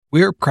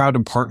We are proud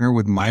to partner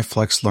with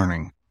MyFlex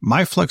Learning.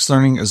 MyFlex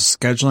Learning is a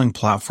scheduling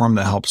platform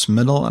that helps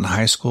middle and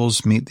high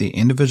schools meet the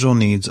individual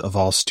needs of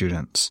all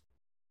students.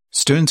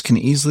 Students can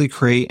easily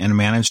create and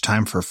manage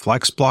time for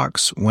flex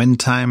blocks, win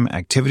time,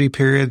 activity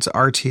periods,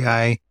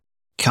 RTI,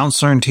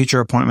 counselor and teacher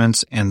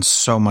appointments, and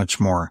so much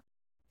more.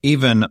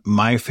 Even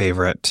my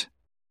favorite,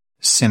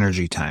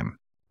 Synergy Time.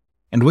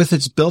 And with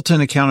its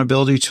built-in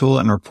accountability tool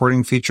and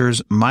reporting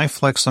features,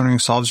 MyFlex Learning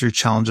solves your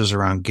challenges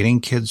around getting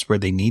kids where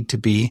they need to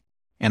be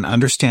and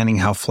understanding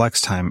how flex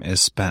time is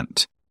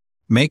spent.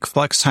 Make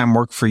flex time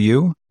work for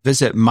you.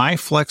 Visit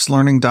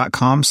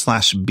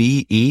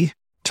myflexlearning.com/BE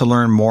to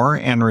learn more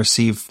and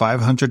receive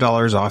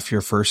 $500 off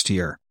your first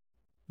year.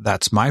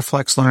 That's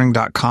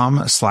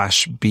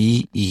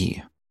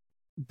myflexlearning.com/BE.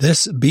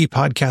 This B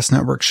Podcast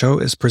Network show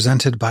is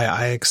presented by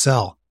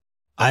iExcel.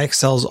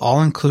 iExcel's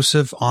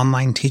all-inclusive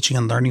online teaching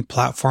and learning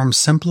platform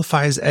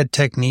simplifies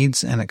edtech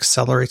needs and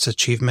accelerates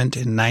achievement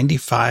in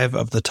 95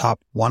 of the top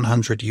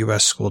 100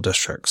 U.S. school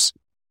districts.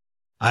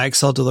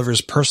 iExcel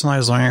delivers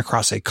personalized learning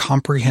across a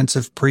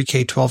comprehensive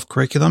pre-K-12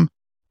 curriculum,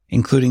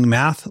 including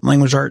math,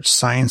 language arts,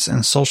 science,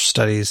 and social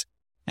studies,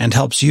 and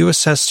helps you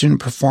assess student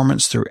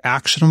performance through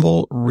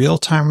actionable,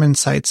 real-time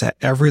insights at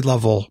every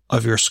level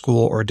of your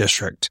school or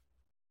district.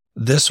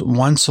 This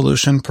one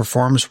solution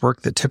performs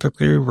work that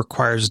typically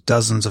requires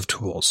dozens of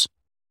tools.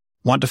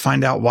 Want to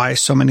find out why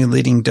so many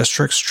leading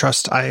districts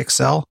trust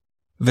iExcel?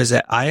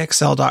 Visit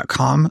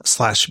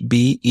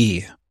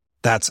iexcel.com/BE.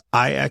 That's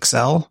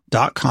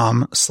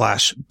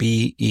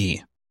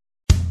iexcel.com/BE.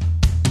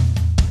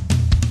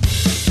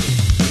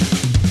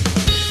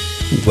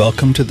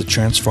 Welcome to the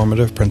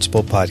Transformative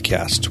Principal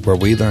Podcast, where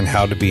we learn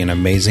how to be an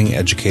amazing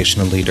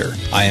educational leader.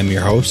 I am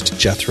your host,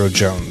 Jethro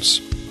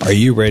Jones. Are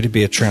you ready to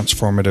be a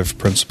transformative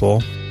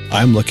principal?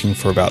 I'm looking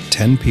for about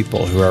 10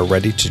 people who are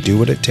ready to do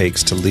what it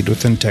takes to lead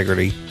with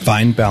integrity,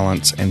 find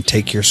balance, and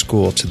take your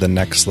school to the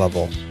next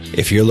level.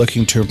 If you're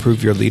looking to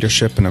improve your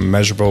leadership in a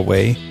measurable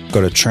way,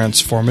 go to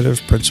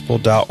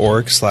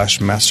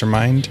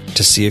transformativeprincipal.org/mastermind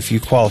to see if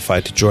you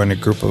qualify to join a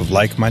group of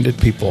like-minded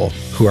people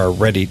who are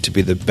ready to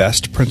be the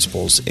best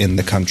principals in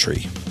the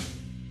country.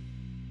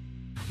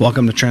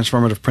 Welcome to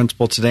Transformative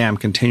Principal. Today I'm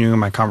continuing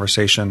my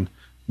conversation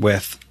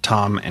with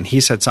Tom, and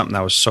he said something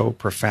that was so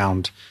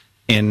profound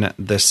in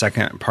the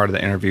second part of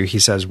the interview. He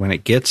says, when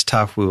it gets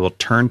tough, we will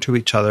turn to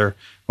each other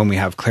when we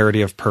have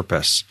clarity of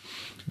purpose.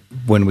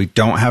 When we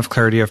don't have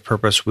clarity of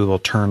purpose, we will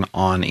turn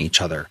on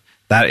each other.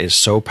 That is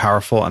so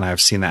powerful, and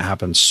I've seen that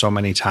happen so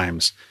many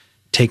times.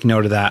 Take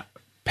note of that.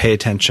 Pay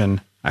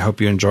attention. I hope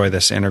you enjoy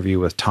this interview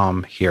with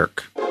Tom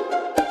Hierck.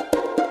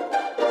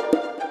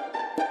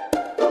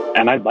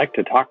 And I'd like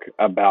to talk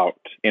about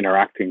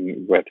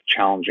interacting with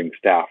challenging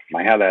staff.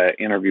 I had an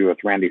interview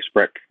with Randy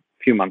Sprick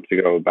a few months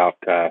ago about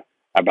the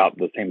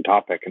same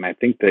topic, and I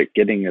think that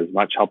getting as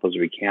much help as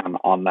we can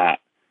on that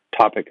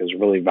topic is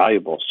really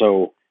valuable.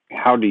 So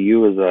how do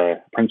you, as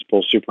a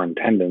principal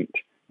superintendent,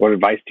 what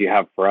advice do you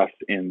have for us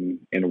in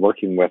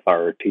working with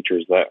our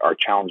teachers that are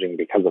challenging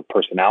because of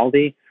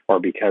personality or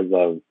because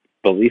of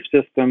belief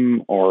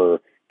system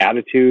or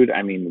attitude?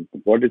 I mean,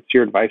 what is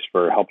your advice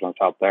for helping us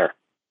out there?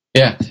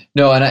 Yeah,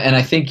 no, and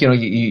I think,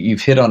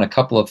 you've hit on a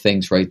couple of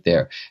things right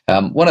there.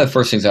 One of the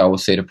first things I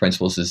always say to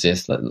principals is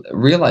this: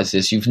 realize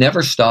this, you've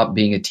never stopped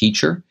being a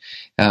teacher.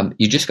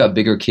 You just got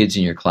bigger kids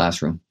in your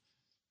classroom,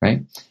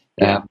 right?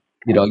 Yeah.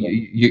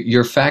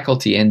 Your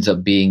faculty ends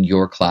up being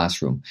your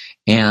classroom.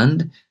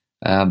 And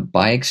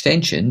by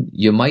extension,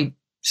 you might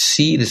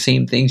see the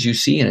same things you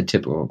see in a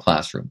typical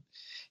classroom.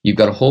 You've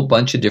got a whole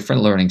bunch of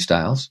different learning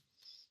styles.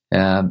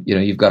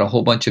 You've got a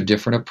whole bunch of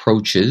different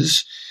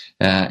approaches.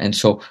 And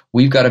so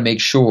we've got to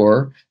make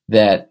sure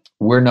that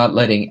we're not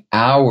letting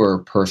our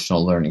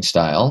personal learning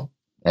style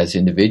as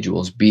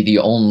individuals be the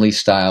only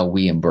style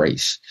we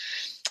embrace,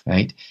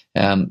 right?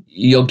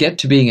 You'll get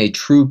to being a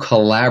true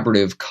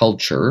collaborative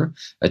culture,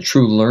 a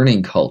true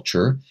learning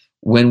culture,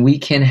 when we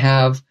can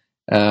have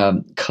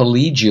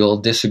collegial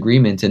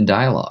disagreement and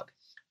dialogue.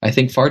 I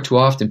think far too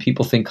often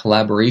people think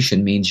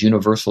collaboration means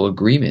universal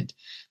agreement.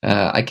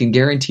 I can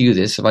guarantee you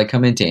this: if I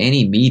come into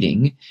any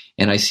meeting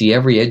and I see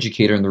every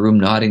educator in the room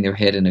nodding their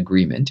head in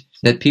agreement,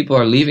 that people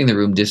are leaving the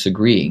room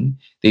disagreeing.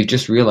 They've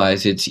just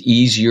realized it's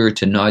easier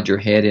to nod your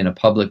head in a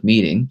public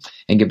meeting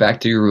and get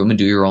back to your room and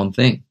do your own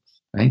thing,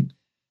 right?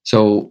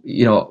 So,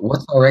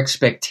 what's our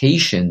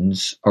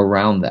expectations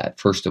around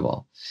that, first of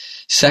all?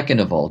 Second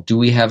of all, do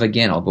we have,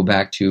 again, I'll go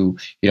back to,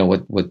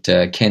 what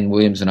Ken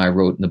Williams and I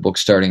wrote in the book,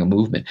 Starting a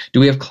Movement. Do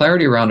we have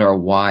clarity around our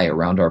why,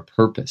 around our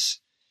purpose?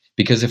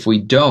 Because if we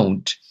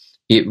don't,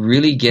 it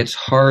really gets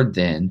hard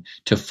then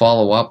to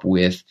follow up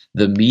with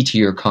the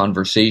meatier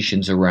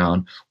conversations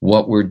around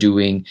what we're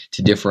doing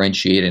to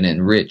differentiate and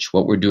enrich,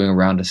 what we're doing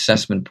around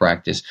assessment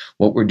practice,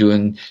 what we're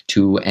doing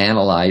to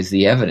analyze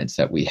the evidence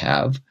that we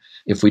have,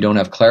 if we don't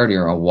have clarity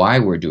around why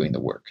we're doing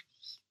the work.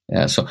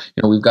 So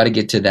we've got to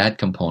get to that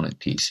component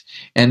piece.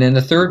 And then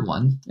the third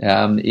one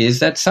is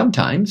that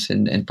sometimes,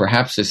 and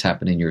perhaps this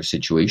happened in your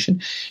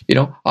situation,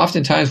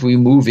 oftentimes we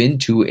move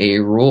into a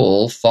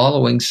role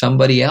following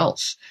somebody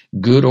else.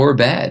 good or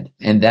bad.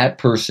 And that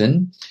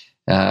person,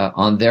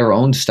 on their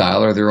own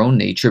style or their own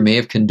nature, may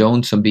have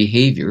condoned some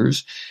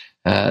behaviors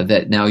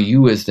that now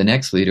you as the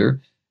next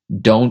leader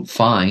don't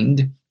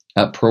find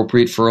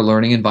appropriate for a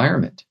learning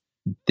environment.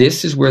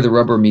 This is where the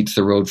rubber meets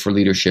the road for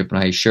leadership. And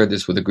I shared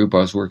this with a group I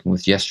was working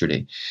with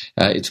yesterday.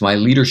 It's my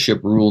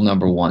leadership rule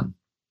number one.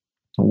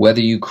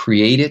 Whether you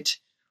create it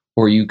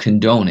or you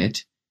condone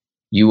it,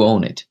 you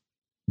own it.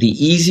 The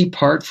easy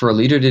part for a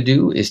leader to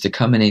do is to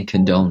come in and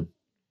condone.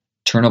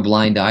 Turn a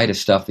blind eye to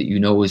stuff that you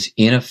know is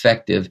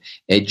ineffective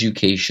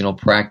educational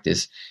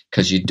practice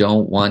because you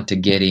don't want to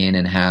get in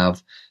and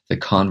have the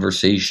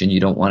conversation. You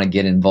don't want to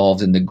get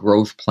involved in the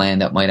growth plan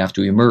that might have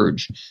to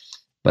emerge.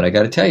 But I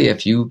got to tell you,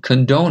 if you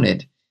condone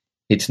it,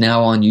 it's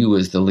now on you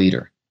as the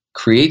leader.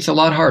 Create's a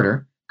lot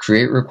harder.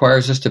 Create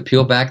requires us to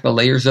peel back the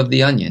layers of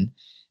the onion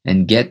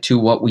and get to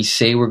what we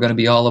say we're going to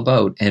be all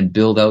about and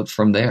build out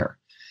from there.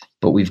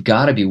 But we've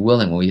got to be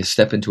willing, when we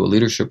step into a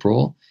leadership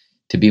role,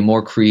 to be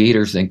more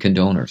creators than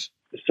condoners.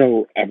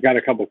 So I've got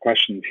a couple of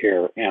questions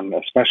here, and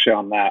especially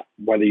on that,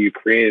 whether you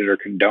create it or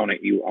condone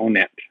it, you own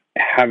it.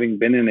 Having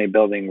been in a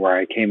building where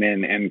I came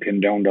in and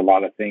condoned a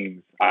lot of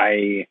things,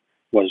 I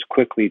was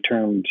quickly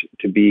termed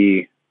to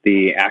be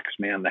the axe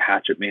man, the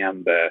hatchet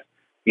man,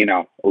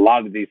 a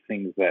lot of these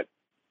things that,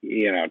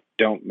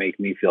 don't make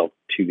me feel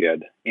too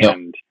good. Yep.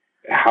 And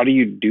how do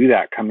you do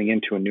that coming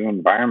into a new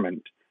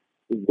environment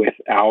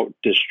without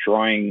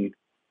destroying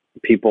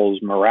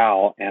people's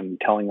morale and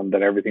telling them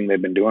that everything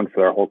they've been doing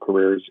for their whole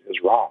careers is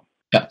wrong?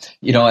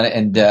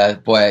 Yeah.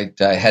 Boy,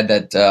 I had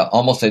that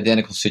almost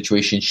identical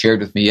situation shared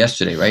with me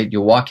yesterday, right?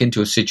 You walk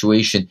into a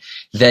situation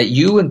that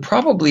you and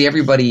probably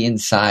everybody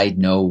inside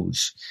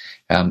knows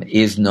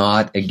is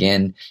not,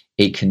 again,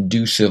 a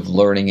conducive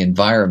learning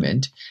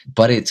environment,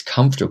 but it's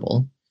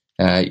comfortable.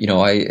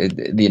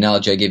 The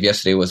analogy I gave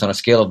yesterday was on a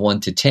scale of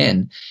 1 to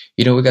 10,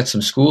 we've got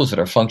some schools that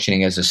are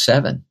functioning as a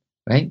 7,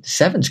 right?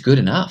 7's good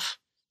enough.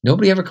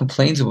 Nobody ever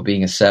complains about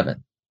being a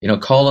 7.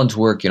 Colin's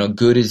work,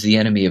 good is the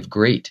enemy of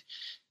great.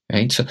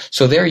 Right?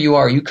 So there you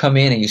are, you come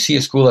in and you see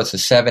a school that's a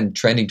 7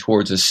 trending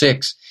towards a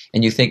 6,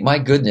 and you think, my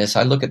goodness,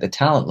 I look at the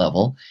talent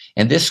level,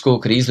 and this school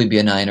could easily be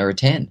a 9 or a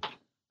 10.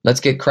 Let's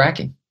get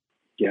cracking.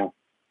 Yeah.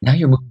 Now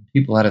you're moving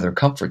people out of their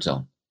comfort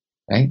zone,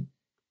 right?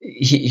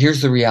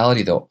 Here's the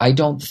reality, though. I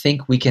don't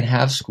think we can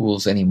have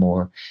schools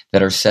anymore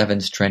that are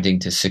 7s trending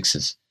to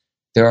 6s.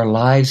 There are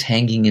lives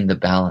hanging in the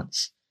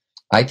balance.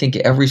 I think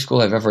every school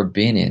I've ever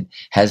been in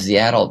has the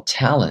adult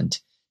talent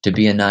to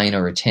be a 9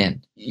 or a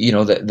 10.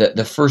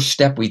 The first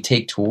step we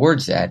take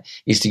towards that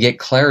is to get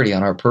clarity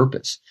on our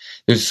purpose.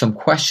 There's some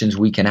questions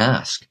we can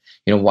ask.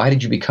 Why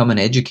did you become an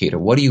educator?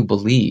 What do you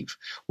believe?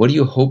 What do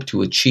you hope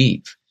to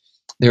achieve?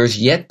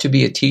 There's yet to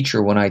be a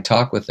teacher, when I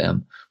talk with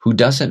them, who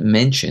doesn't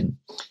mention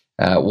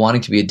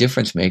wanting to be a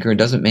difference maker and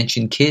doesn't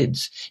mention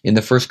kids in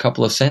the first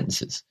couple of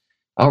sentences.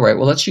 All right,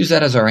 well, let's use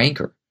that as our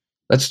anchor.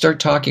 Let's start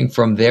talking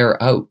from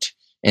there out.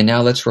 And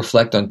now let's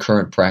reflect on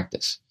current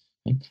practice.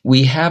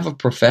 We have a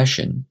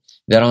profession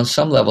that on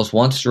some levels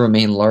wants to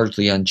remain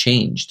largely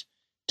unchanged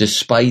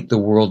despite the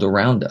world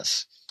around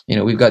us.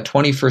 We've got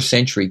 21st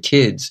century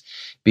kids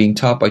being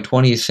taught by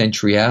 20th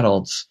century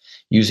adults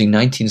using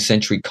 19th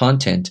century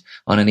content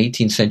on an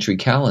 18th century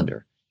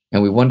calendar.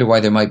 And we wonder why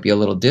there might be a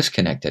little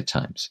disconnect at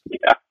times.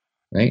 Yeah.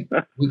 Right?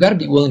 We've got to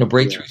be willing to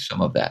break through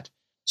some of that.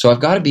 So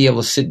I've got to be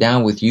able to sit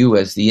down with you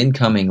as the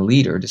incoming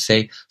leader to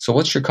say, so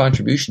what's your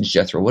contributions,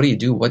 Jethro? What do you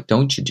do? What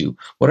don't you do?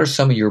 What are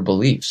some of your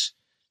beliefs?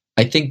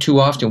 I think too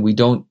often we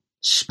don't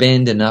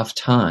spend enough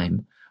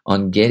time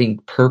on getting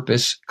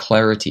purpose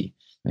clarity.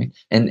 Right?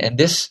 And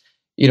this,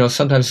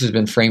 sometimes has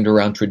been framed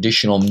around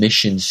traditional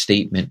mission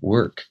statement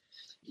work.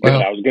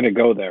 Well, I was going to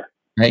go there.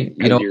 Right?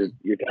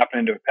 You're tapping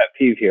into a pet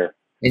peeve here.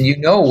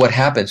 And what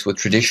happens with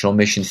traditional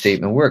mission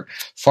statement work.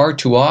 Far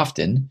too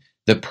often,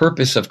 the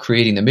purpose of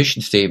creating the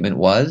mission statement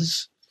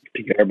was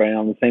to get everybody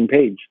on the same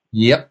page.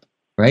 Yep.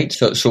 Right.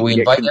 So we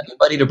invite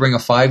everybody to bring a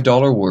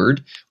 $5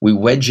 word. We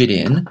wedge it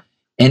in,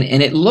 and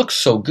it looks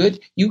so good.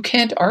 You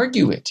can't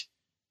argue it,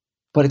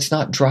 but it's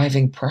not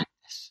driving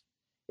practice.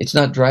 It's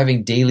not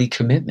driving daily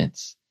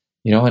commitments.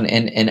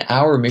 And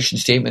our mission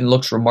statement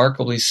looks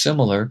remarkably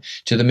similar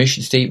to the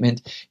mission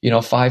statement,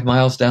 5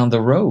 miles down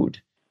the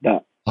road.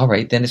 All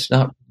right. Then it's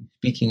not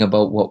speaking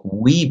about what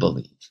we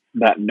believe.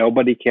 That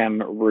nobody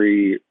can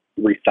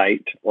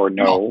recite or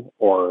know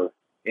or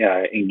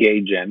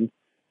engage in,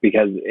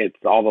 because it's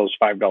all those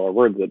 $5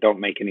 words that don't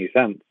make any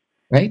sense.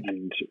 Right.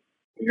 And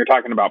when you're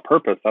talking about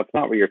purpose, that's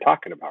not what you're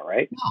talking about,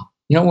 right?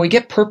 No. When we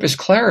get purpose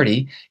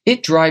clarity,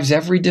 it drives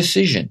every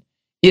decision.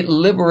 It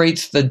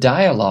liberates the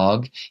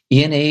dialogue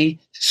in a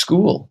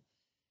school.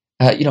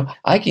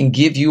 I can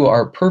give you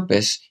our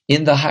purpose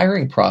in the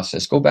hiring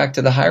process. Go back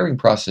to the hiring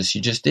process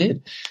you just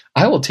did.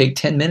 I will take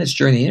 10 minutes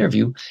during the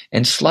interview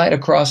and slide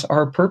across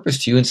our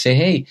purpose to you and say,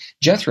 hey,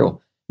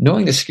 Jethro,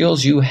 knowing the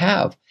skills you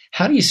have,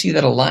 how do you see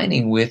that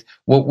aligning with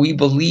what we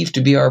believe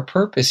to be our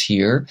purpose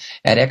here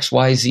at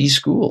XYZ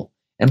school?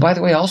 And by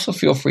the way, also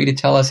feel free to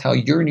tell us how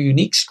your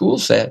unique school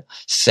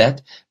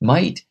set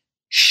might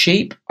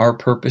shape our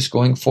purpose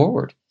going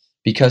forward.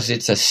 because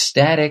it's a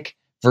static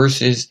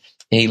versus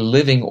a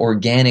living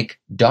organic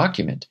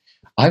document.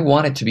 I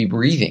want it to be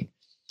breathing.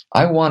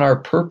 I want our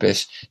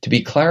purpose to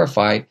be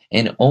clarified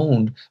and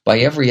owned by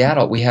every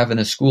adult we have in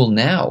a school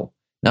now,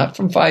 not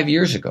from 5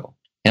 years ago.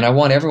 And I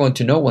want everyone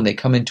to know when they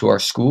come into our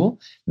school,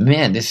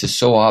 man, this is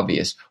so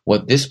obvious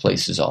what this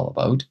place is all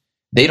about.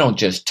 They don't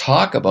just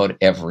talk about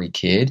every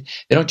kid.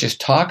 They don't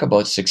just talk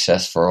about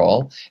success for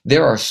all.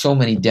 There are so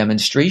many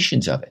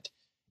demonstrations of it.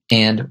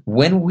 And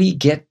when we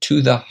get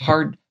to the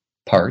hard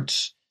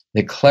parts,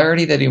 the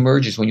clarity that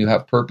emerges when you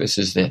have purpose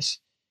is this.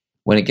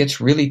 When it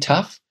gets really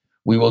tough,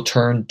 we will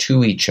turn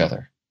to each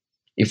other.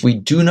 If we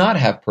do not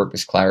have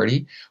purpose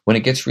clarity, when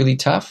it gets really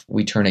tough,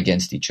 we turn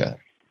against each other.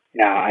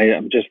 Yeah,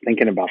 I'm just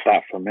thinking about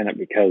that for a minute,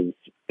 because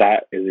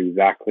that is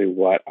exactly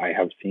what I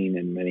have seen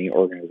in many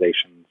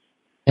organizations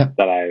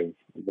that I've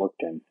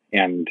worked in.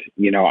 And,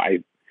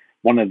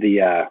 one of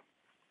the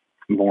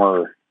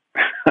more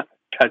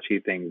touchy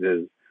things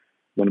is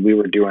when we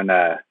were doing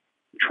a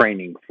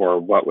training for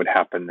what would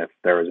happen if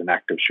there was an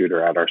active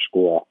shooter at our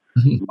school,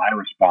 my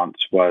response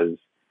was,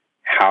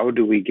 how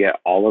do we get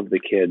all of the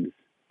kids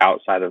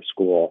outside of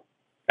school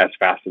as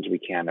fast as we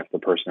can if the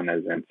person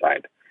is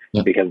inside?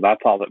 Because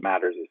that's all that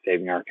matters, is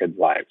saving our kids'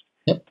 lives.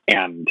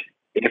 And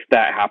if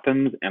that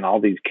happens and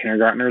all these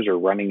kindergartners are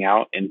running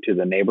out into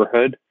the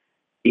neighborhood,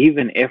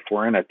 even if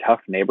we're in a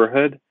tough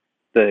neighborhood,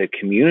 the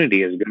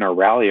community is going to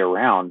rally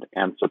around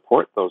and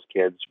support those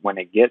kids. When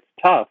it gets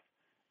tough,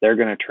 they're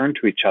going to turn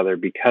to each other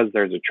because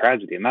there's a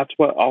tragedy. And that's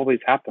what always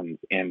happens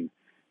in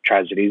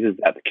tragedies, is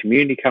that the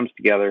community comes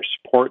together,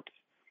 supports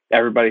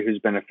everybody who's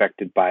been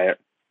affected by it,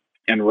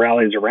 and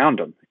rallies around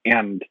them.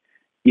 And,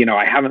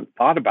 I haven't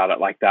thought about it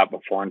like that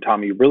before. And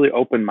Tom, you really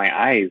opened my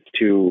eyes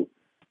to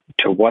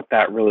what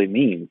that really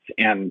means.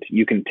 And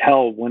you can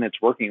tell when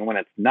it's working and when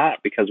it's not,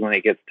 because when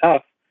it gets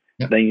tough,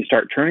 then you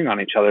start turning on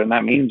each other. And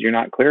that means you're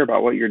not clear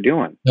about what you're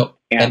doing.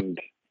 And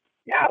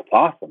yeah, it's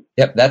awesome.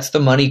 Yep, that's the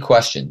money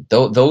question.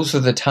 Those are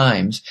the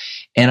times.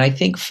 And I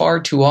think far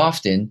too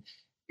often,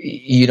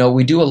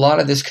 we do a lot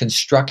of this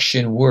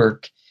construction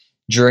work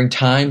during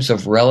times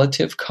of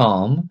relative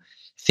calm,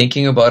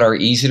 thinking about our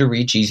easy to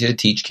reach, easy to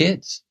teach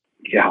kids.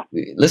 Yeah.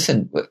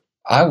 Listen,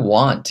 I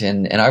want,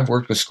 and I've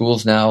worked with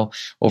schools now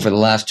over the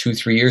last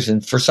 2-3 years.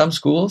 And for some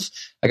schools,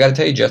 I got to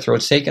tell you, Jethro,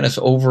 it's taken us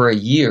over a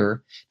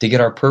year to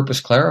get our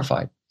purpose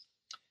clarified.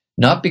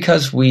 Not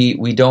because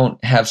we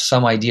don't have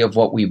some idea of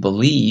what we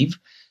believe,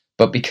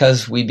 but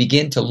because we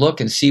begin to look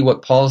and see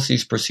what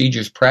policies,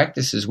 procedures,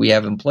 practices we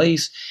have in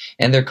place,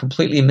 and they're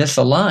completely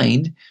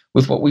misaligned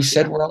with what we've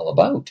said we're all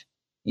about.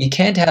 You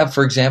can't have,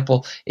 for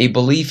example, a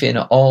belief in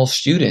all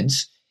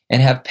students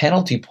and have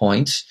penalty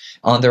points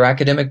on their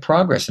academic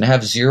progress and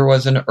have 0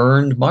 as an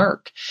earned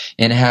mark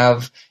and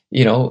have,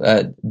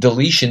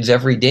 deletions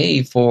every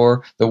day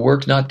for the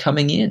work not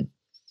coming in.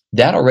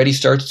 That already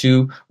starts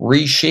to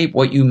reshape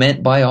what you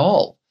meant by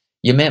all.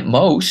 You meant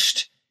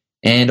most,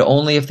 and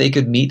only if they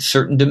could meet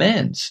certain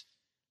demands.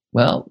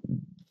 Well,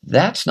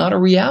 that's not a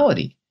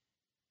reality.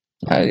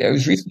 I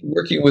was recently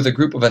working with a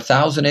group of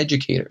 1,000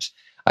 educators.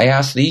 I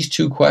asked these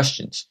 2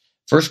 questions.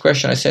 First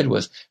question I said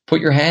was, put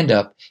your hand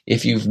up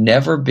if you've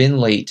never been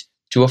late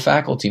to a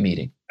faculty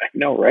meeting. I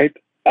know, right?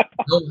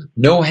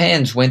 No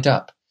hands went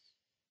up.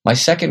 My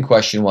second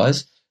question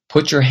was,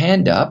 put your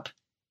hand up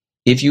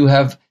if you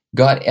have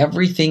got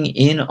everything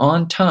in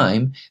on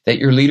time that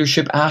your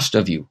leadership asked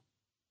of you.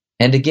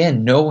 And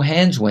again, no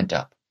hands went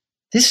up.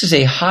 This is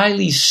a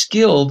highly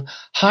skilled,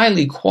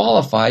 highly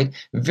qualified,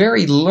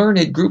 very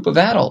learned group of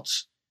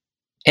adults.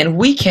 And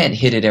we can't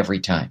hit it every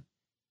time.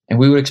 And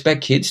we would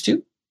expect kids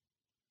to?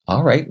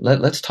 All right,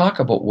 let's talk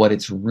about what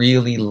it's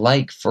really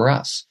like for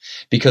us.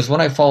 Because when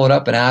I followed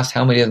up and asked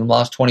how many of them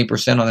lost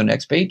 20% on their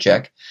next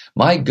paycheck,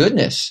 my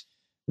goodness,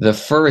 the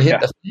fur hit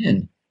the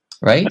fan,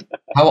 right?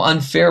 How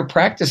unfair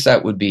practice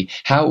that would be,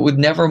 how it would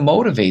never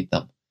motivate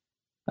them.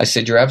 I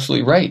said, you're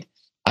absolutely right.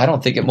 I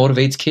don't think it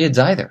motivates kids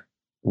either.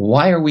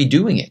 Why are we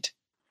doing it?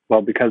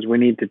 Well, because we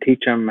need to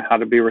teach them how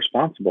to be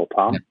responsible,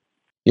 Tom.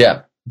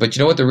 Yeah. But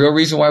you know what the real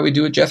reason why we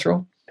do it,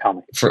 Jethro? Tell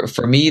me.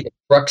 For me, the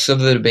crux of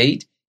the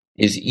debate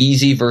is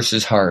easy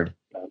versus hard.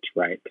 That's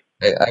right.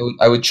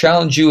 I would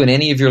challenge you and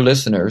any of your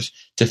listeners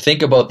to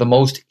think about the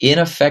most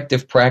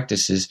ineffective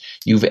practices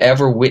you've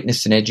ever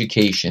witnessed in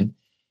education.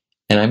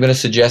 And I'm going to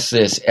suggest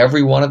this.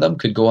 Every one of them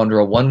could go under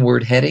a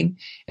 1-word heading,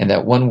 and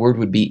that 1 word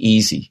would be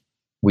easy.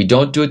 We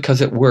don't do it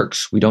because it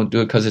works. We don't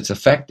do it because it's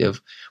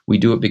effective. We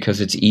do it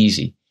because it's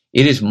easy.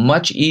 It is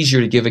much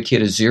easier to give a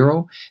kid a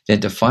 0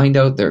 than to find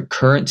out their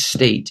current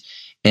state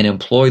and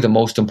employ the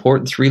most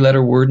important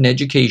 3-letter word in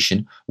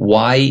education,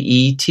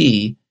 YET,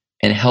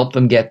 and help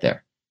them get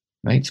there.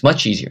 Right? It's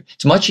much easier.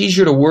 It's much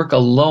easier to work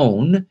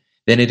alone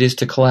than it is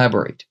to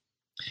collaborate.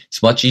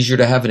 It's much easier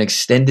to have an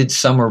extended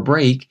summer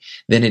break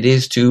than it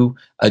is to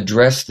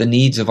address the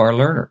needs of our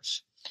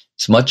learners.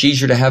 It's much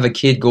easier to have a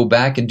kid go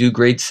back and do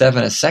grade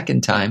 7 a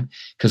second time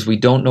because we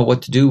don't know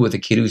what to do with a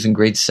kid who's in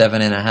grade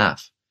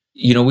 7.5.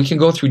 We can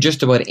go through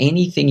just about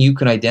anything you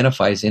can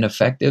identify as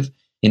ineffective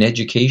in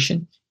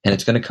education, and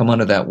it's going to come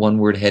under that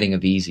 1-word heading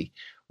of easy.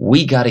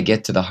 We got to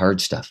get to the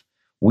hard stuff.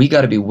 We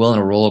got to be willing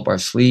to roll up our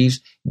sleeves,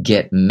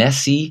 get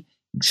messy,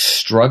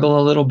 struggle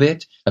a little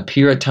bit,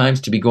 appear at times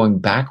to be going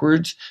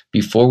backwards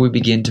before we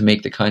begin to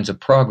make the kinds of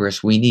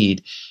progress we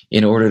need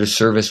in order to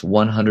service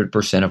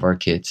 100% of our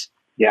kids.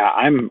 Yeah,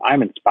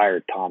 I'm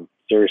inspired, Tom.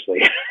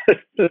 Seriously.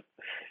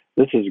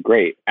 This is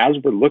great. As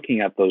we're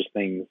looking at those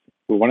things,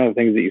 one of the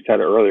things that you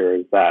said earlier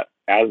is that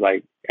as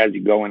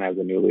you go in as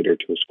a new leader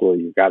to a school,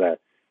 you've got to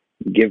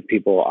give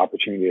people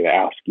opportunity to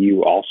ask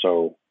you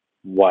also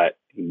what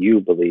you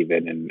believe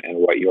in and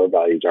what your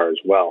values are as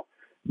well.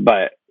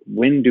 But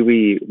when do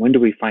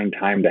we find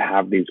time to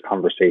have these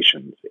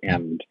conversations,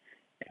 and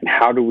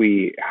how do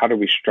we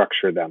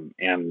structure them?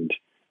 And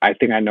I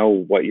think I know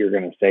what you're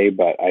going to say,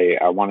 but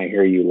I want to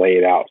hear you lay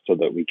it out so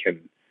that we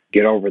can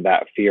get over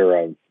that fear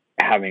of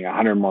having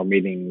 100 more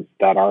meetings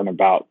that aren't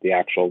about the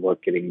actual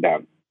work getting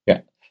done.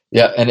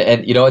 Yeah,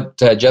 and you know what,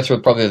 Jethro,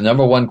 probably the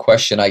number one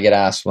question I get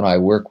asked when I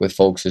work with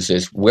folks is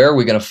this: where are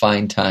we going to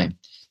find time?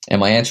 And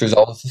my answer is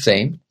always the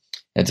same.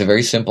 It's a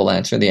very simple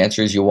answer. The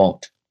answer is you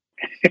won't.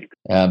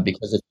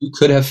 Because if you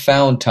could have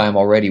found time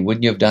already,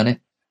 wouldn't you have done it?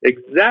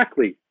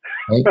 Exactly.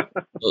 Right?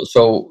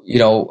 So, you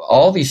know,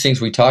 all these things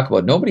we talk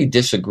about, nobody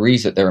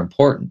disagrees that they're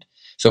important.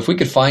 So if we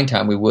could find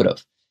time, we would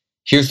have.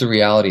 Here's the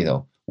reality,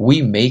 though.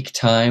 We make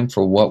time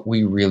for what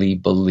we really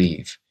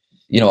believe.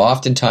 You know,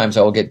 oftentimes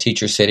I will get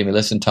teachers say to me,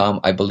 listen, Tom,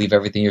 I believe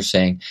everything you're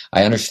saying.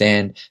 I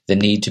understand the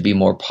need to be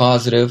more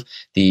positive,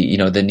 the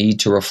need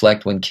to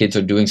reflect when kids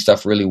are doing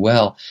stuff really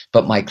well.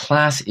 But my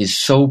class is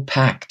so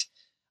packed.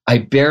 I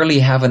barely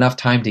have enough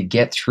time to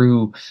get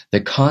through the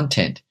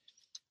content,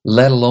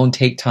 let alone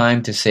take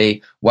time to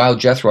say, wow,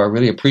 Jethro, I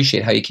really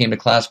appreciate how you came to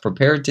class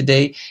prepared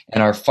today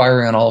and are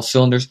firing on all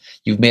cylinders.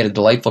 You've made a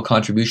delightful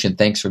contribution.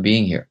 Thanks for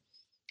being here.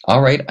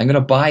 All right, I'm going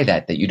to buy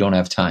that you don't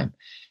have time.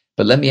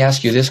 But let me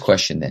ask you this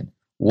question then.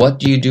 What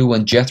do you do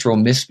when Jethro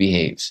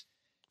misbehaves?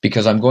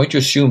 Because I'm going to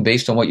assume,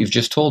 based on what you've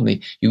just told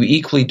me, you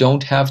equally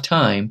don't have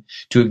time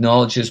to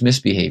acknowledge his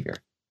misbehavior.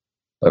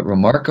 But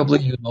remarkably,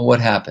 you know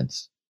what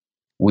happens.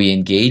 We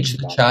engage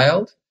the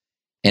child,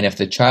 and if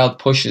the child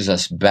pushes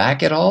us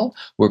back at all,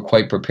 we're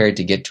quite prepared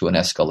to get to an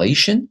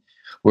escalation.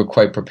 We're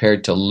quite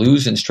prepared to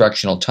lose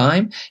instructional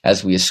time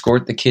as we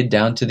escort the kid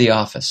down to the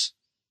office.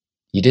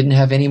 You didn't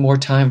have any more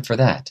time for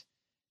that,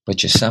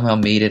 but you somehow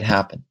made it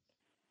happen.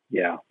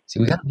 Yeah. See,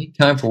 we got to make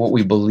time for what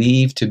we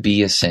believe to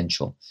be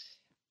essential.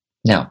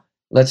 Now,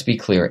 let's be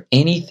clear.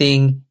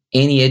 Anything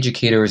any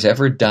educator has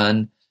ever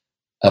done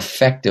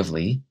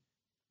effectively,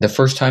 the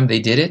first time they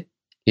did it,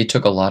 it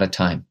took a lot of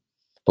time.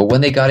 But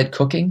when they got it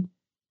cooking,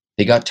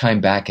 they got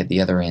time back at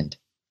the other end,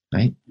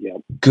 right?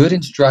 Yep. Good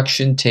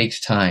instruction takes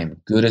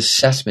time. Good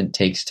assessment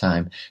takes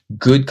time.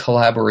 Good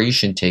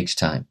collaboration takes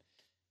time.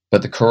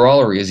 But the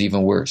corollary is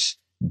even worse.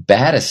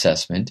 Bad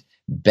assessment,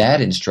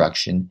 bad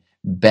instruction,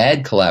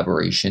 bad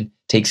collaboration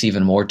takes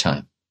even more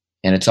time.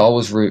 And it's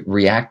always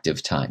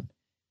reactive time.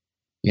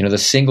 You know, the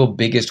single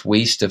biggest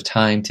waste of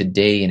time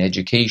today in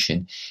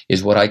education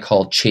is what I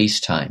call chase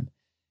time.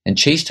 And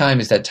chase time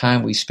is that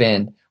time we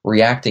spend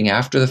reacting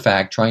after the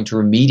fact, trying to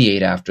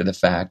remediate after the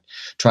fact,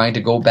 trying to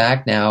go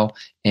back now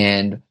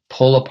and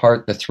pull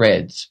apart the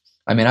threads.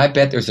 I mean, I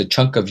bet there's a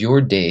chunk of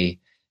your day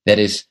that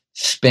is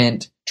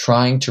spent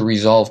trying to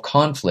resolve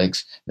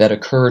conflicts that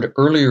occurred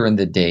earlier in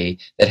the day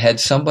that had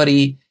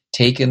somebody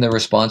taken the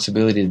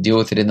responsibility to deal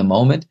with it in the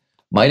moment,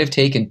 might have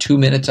taken 2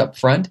 minutes up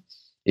front,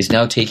 is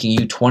now taking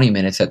you 20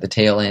 minutes at the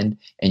tail end,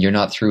 and you're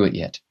not through it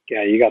yet.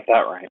 Yeah, you got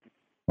that right.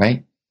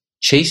 Right?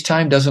 Chase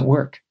time doesn't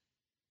work.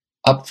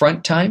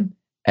 Upfront time,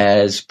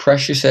 as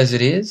precious as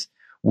it is,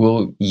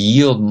 will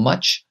yield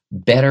much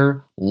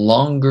better,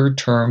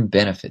 longer-term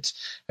benefits.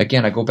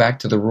 Again, I go back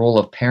to the role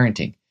of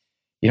parenting.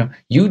 You know,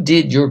 you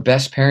did your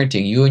best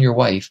parenting, you and your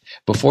wife,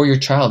 before your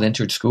child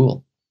entered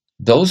school.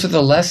 Those are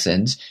the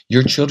lessons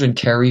your children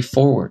carry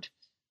forward,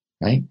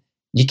 right?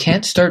 You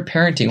can't start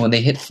parenting when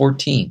they hit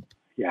 14.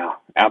 Yeah,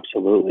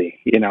 absolutely.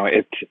 You know,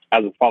 it's,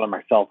 as a father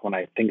myself, when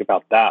I think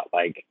about that,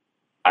 like,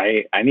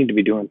 I need to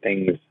be doing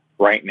things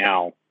right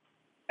now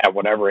at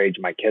whatever age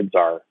my kids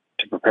are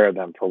to prepare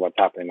them for what's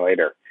happening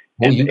later.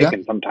 And it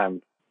can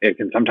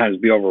sometimes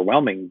be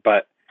overwhelming,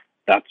 but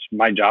that's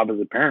my job as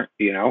a parent,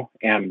 you know,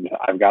 and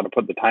I've got to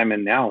put the time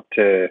in now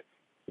to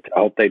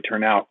hope they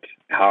turn out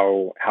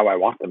how I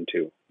want them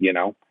to, you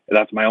know.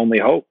 That's my only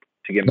hope,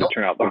 to get them to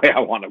turn out the way I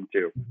want them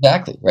to.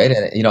 Exactly, right?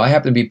 And, you know, I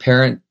happen to be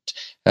parent.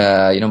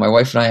 You know, my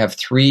wife and I have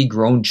 3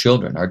 grown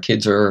children. Our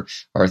kids are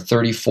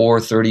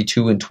 34,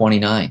 32, and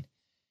 29.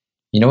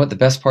 You know what the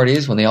best part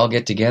is? When they all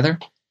get together,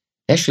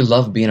 they actually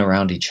love being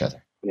around each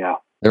other. Yeah.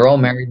 They're all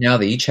married now.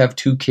 They each have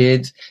 2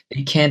 kids.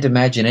 They can't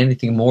imagine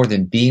anything more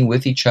than being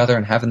with each other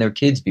and having their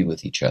kids be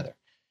with each other.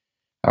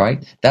 All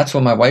right? That's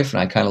when my wife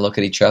and I kind of look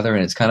at each other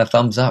and it's kind of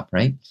thumbs up,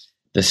 right?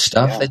 The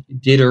stuff that you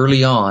did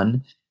early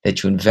on,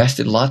 that you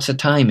invested lots of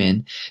time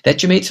in,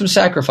 that you made some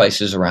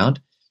sacrifices around,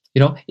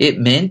 you know, it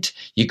meant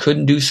you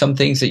couldn't do some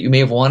things that you may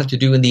have wanted to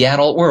do in the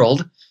adult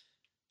world,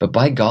 but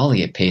by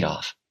golly, it paid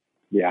off.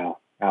 Yeah,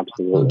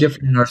 absolutely. So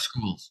different in our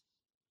schools.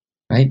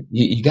 right?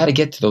 You got to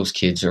get to those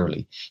kids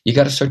early. You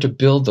got to start to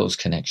build those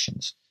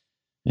connections.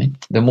 Right?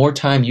 The more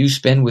time you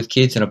spend with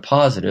kids in a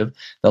positive,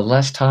 the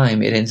less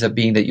time it ends up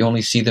being that you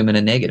only see them in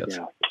a negative.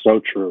 Yeah,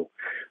 so true.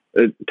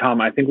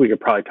 Tom, I think we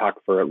could probably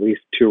talk for at least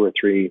 2 or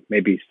 3,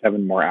 maybe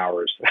 7 more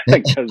hours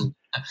because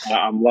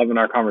I'm loving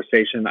our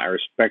conversation. I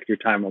respect your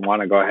time and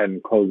want to go ahead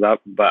and close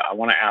up, but I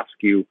want to ask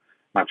you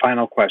my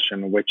final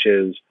question, which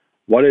is,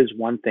 what is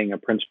one thing a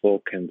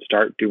principal can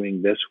start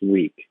doing this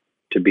week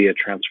to be a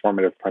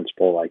transformative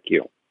principal like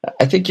you?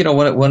 I think,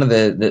 one of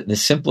the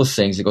simplest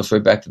things, it goes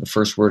right back to the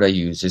first word I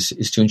use,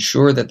 is to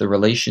ensure that the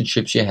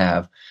relationships you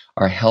have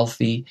are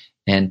healthy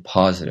and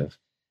positive.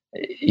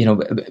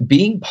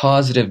 Being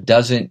positive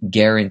doesn't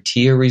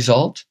guarantee a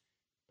result,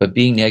 but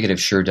being negative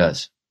sure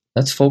does.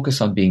 Let's focus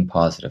on being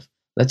positive.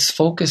 Let's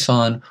focus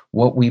on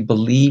what we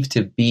believe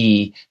to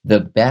be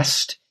the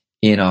best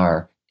in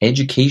our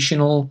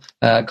educational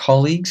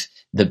colleagues,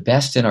 the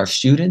best in our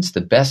students, the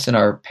best in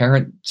our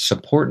parent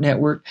support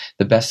network,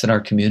 the best in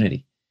our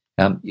community.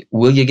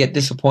 Will you get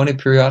disappointed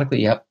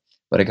periodically? Yep.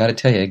 But I got to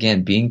tell you,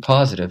 again, being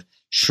positive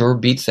sure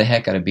beats the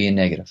heck out of being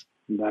negative.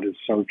 That is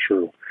so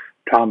true.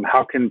 Tom,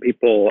 how can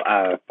people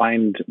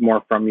find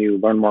more from you,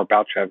 learn more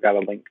about you? I've got a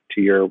link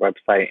to your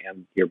website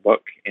and your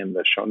book in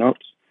the show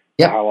notes.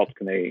 Yeah. How else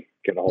can they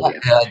get a hold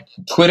of you?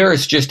 Twitter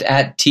is just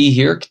at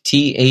Hierck,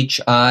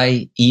 Thierck.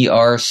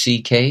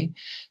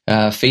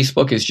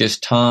 Facebook is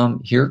just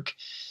Tom Hierck.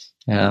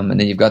 And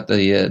then you've got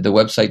the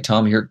website,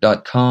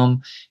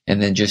 tomhierck.com,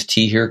 and then just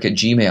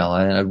thierck@gmail.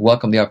 And I'd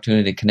welcome the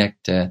opportunity to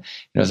connect.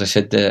 As I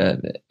said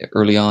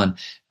early on,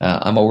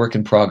 I'm a work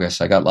in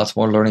progress. I got lots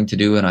more learning to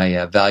do, and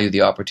I value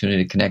the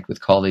opportunity to connect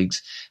with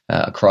colleagues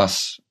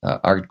across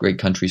our great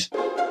countries.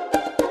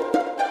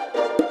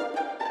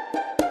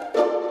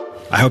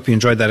 I hope you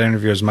enjoyed that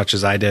interview as much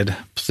as I did.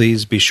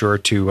 Please be sure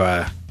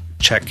to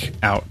check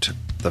out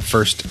the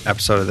first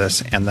episode of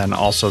this, and then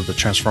also the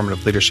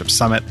Transformative Leadership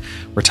Summit,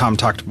 where Tom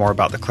talked more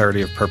about the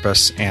clarity of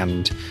purpose,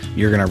 and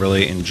you're going to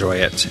really enjoy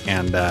it.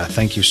 And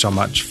thank you so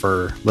much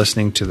for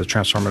listening to the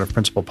Transformative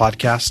Principal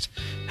Podcast.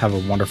 Have a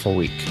wonderful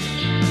week.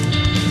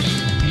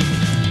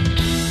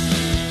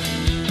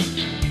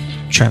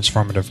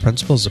 Transformative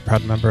Principal is a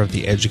proud member of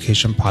the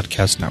Education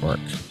Podcast Network.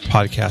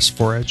 Podcasts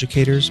for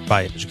educators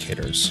by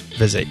educators.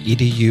 Visit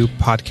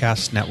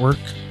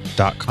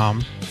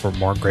edupodcastnetwork.com for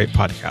more great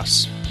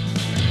podcasts.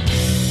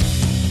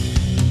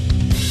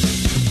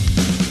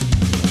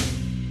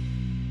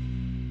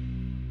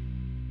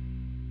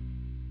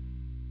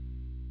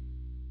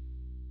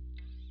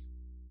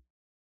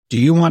 Do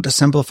you want to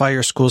simplify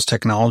your school's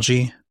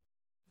technology,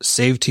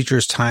 save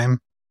teachers time,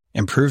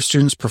 improve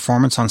students'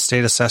 performance on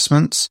state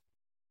assessments?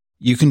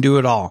 You can do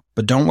it all,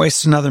 but don't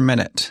waste another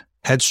minute.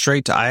 Head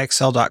straight to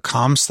ixl.com/BE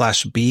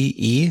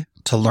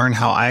to learn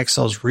how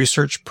IXL's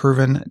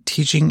research-proven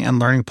teaching and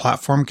learning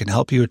platform can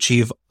help you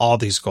achieve all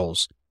these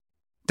goals.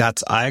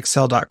 That's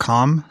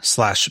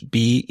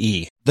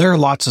ixl.com/BE. There are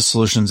lots of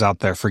solutions out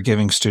there for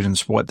giving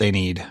students what they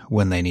need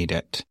when they need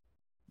it.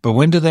 But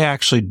when do they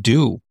actually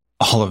do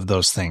all of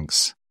those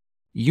things?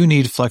 You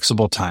need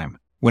flexible time.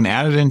 When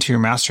added into your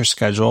master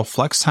schedule,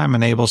 Flex Time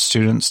enables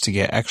students to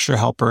get extra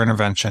help or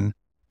intervention,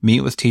 meet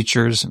with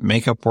teachers,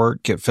 make up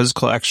work, get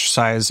physical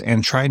exercise,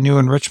 and try new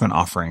enrichment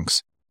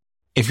offerings.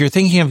 If you're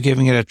thinking of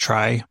giving it a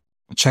try,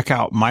 check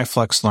out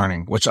MyFlex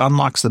Learning, which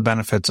unlocks the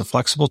benefits of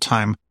flexible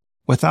time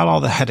without all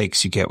the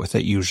headaches you get with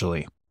it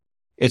usually.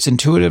 Its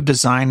intuitive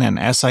design and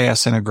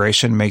SIS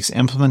integration makes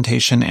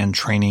implementation and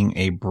training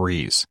a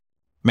breeze.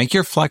 Make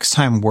your flex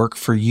time work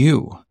for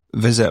you.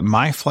 Visit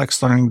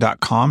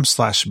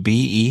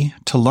myflexlearning.com/BE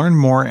to learn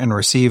more and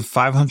receive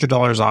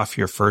 $500 off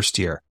your first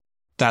year.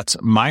 That's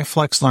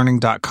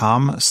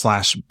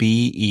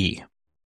myflexlearning.com/BE.